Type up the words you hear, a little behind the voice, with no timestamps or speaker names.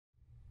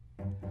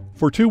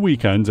For 2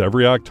 weekends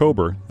every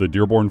October, the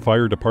Dearborn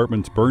Fire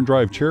Department's Burn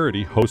Drive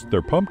charity hosts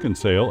their pumpkin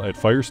sale at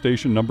Fire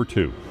Station Number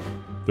 2.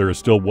 There is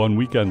still 1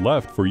 weekend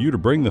left for you to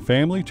bring the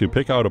family to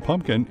pick out a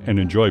pumpkin and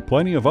enjoy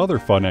plenty of other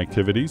fun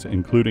activities,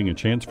 including a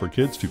chance for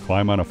kids to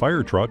climb on a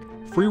fire truck,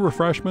 free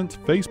refreshments,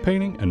 face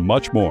painting, and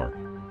much more.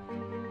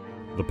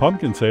 The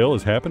pumpkin sale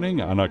is happening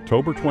on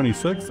October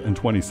 26th and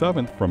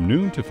 27th from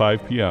noon to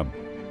 5 p.m.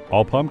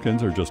 All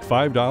pumpkins are just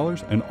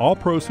 $5, and all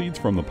proceeds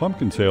from the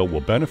pumpkin sale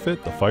will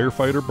benefit the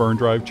Firefighter Burn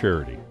Drive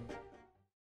charity.